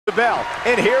the bell.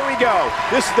 And here we go.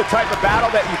 This is the type of battle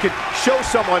that you can show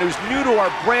someone who's new to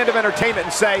our brand of entertainment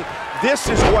and say, this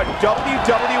is what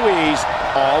WWE's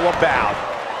all about.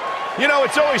 You know,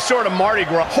 it's always sort of Mardi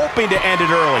Gras, hoping to end it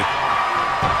early.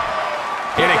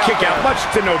 And a kick out, much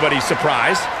to nobody's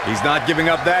surprise. He's not giving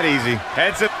up that easy.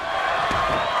 Heads it.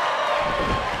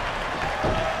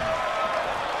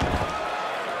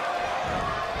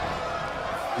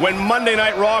 When Monday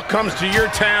Night Raw comes to your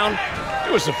town,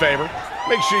 do us a favor.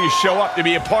 Make sure you show up to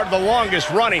be a part of the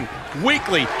longest-running,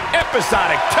 weekly,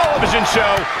 episodic television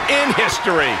show in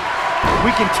history.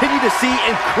 We continue to see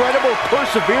incredible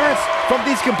perseverance from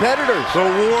these competitors. The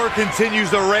war continues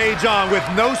to rage on with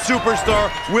no superstar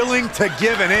willing to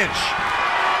give an inch.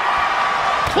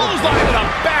 Clothesline to the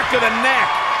back of the neck.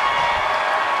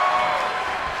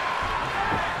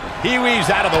 He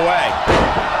weaves out of the way.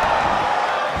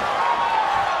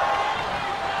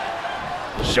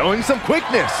 Showing some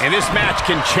quickness. And this match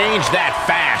can change that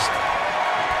fast.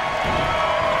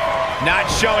 Not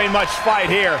showing much fight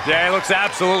here. Yeah, he looks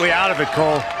absolutely out of it,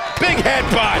 Cole. Big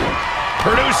headbutt.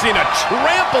 Producing a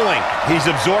trampling. He's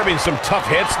absorbing some tough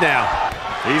hits now.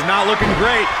 He's not looking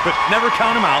great, but never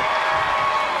count him out.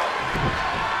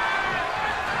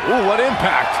 Ooh, what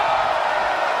impact.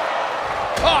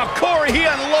 Oh, Corey, he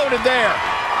unloaded there.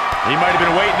 He might have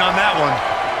been waiting on that one.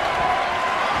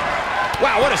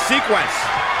 Wow, what a sequence.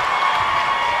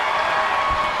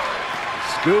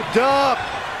 Scooped up.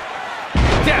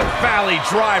 Death Valley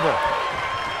driver.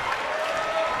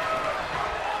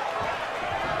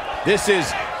 This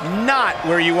is not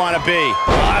where you want to be.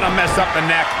 Oh, that'll mess up the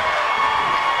neck.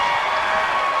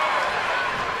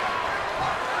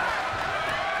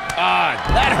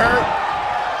 That hurt.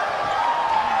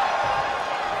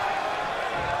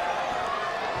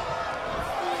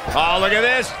 Oh, look at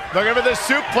this. Looking for the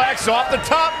suplex off the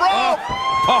top rope.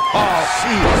 Oh,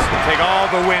 jeez. Take all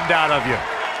the wind out of you.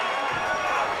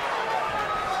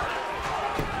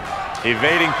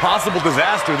 Evading possible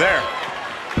disaster there.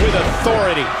 With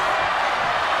authority.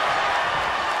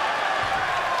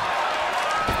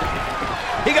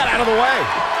 He got out of the way.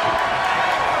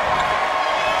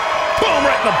 Boom,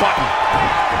 right in the button.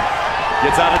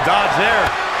 Gets out of dodge there.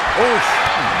 Oof,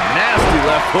 nasty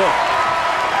left hook.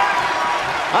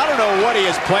 I don't know what he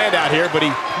has planned out here, but he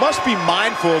must be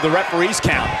mindful of the referee's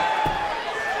count.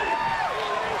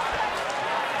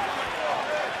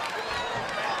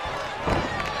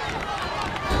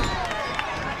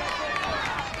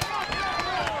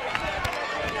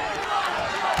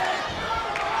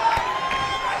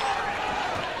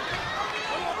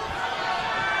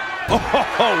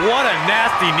 Oh, what a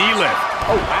nasty knee lift.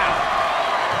 Oh, wow.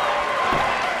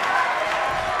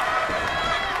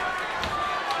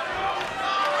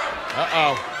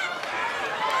 Uh-oh.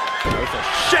 There's a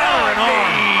showering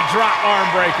arm. Drop arm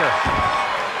breaker.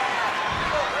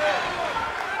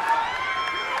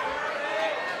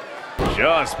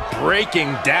 Just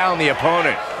breaking down the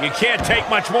opponent. You can't take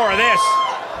much more of this.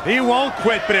 He won't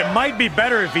quit, but it might be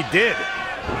better if he did.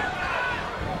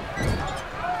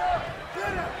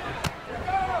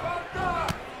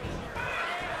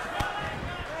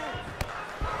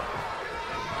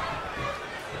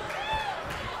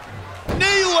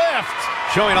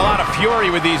 Showing a lot of fury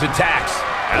with these attacks.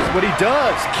 That's what he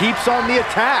does. Keeps on the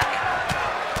attack.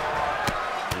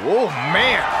 Oh,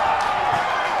 man.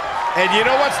 And you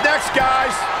know what's next,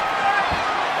 guys?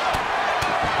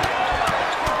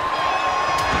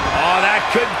 Oh, that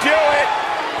could do it.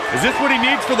 Is this what he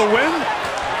needs for the win?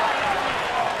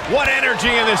 What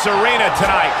energy in this arena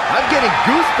tonight. I'm getting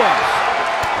goosebumps.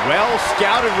 Well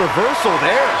scouted reversal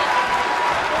there.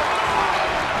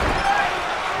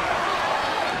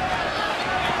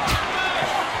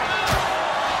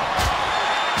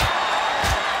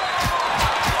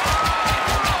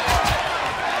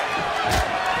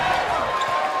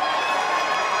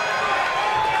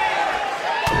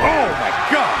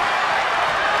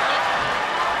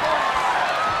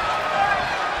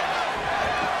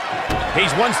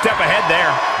 He's one step ahead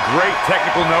there. Great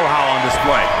technical know-how on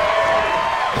display.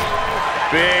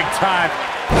 Big time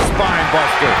spine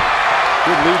buster.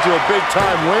 Could lead to a big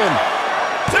time win.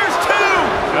 There's two!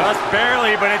 Just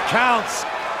barely, but it counts.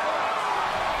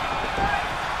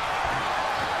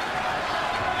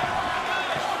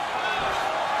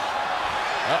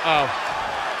 Uh-oh.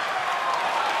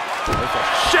 There's a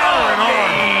showering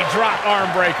arm. Drop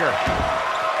arm breaker.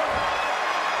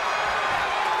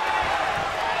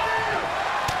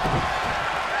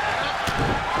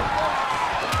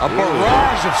 A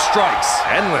barrage of strikes.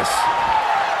 Endless.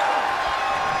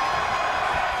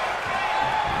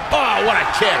 Oh, what a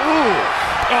kick. Ooh.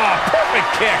 Oh, perfect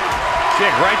kick.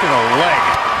 Kick right to the leg.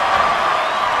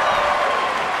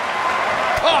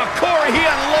 Oh, Corey, he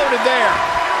unloaded there.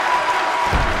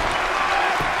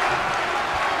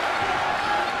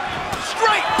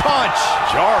 Straight punch.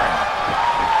 Jarring.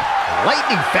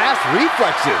 Lightning fast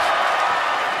reflexes.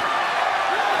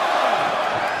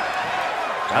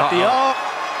 Got the arm.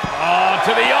 Oh,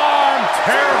 to the arm.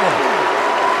 Terrible.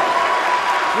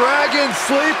 Dragon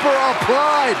sleeper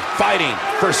applied. Fighting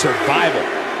for survival.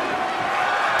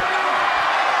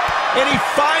 And he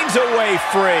finds a way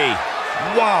free.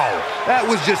 Wow, that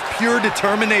was just pure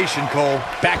determination, Cole.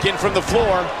 Back in from the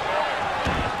floor.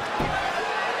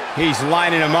 He's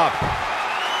lining him up.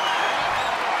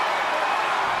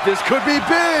 This could be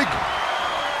big.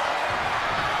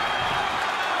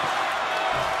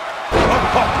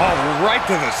 Oh, right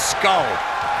to the skull.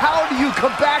 How do you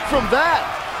come back from that?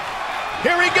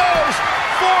 Here he goes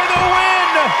for the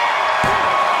win.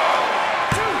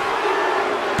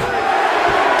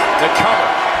 The cover.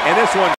 And this one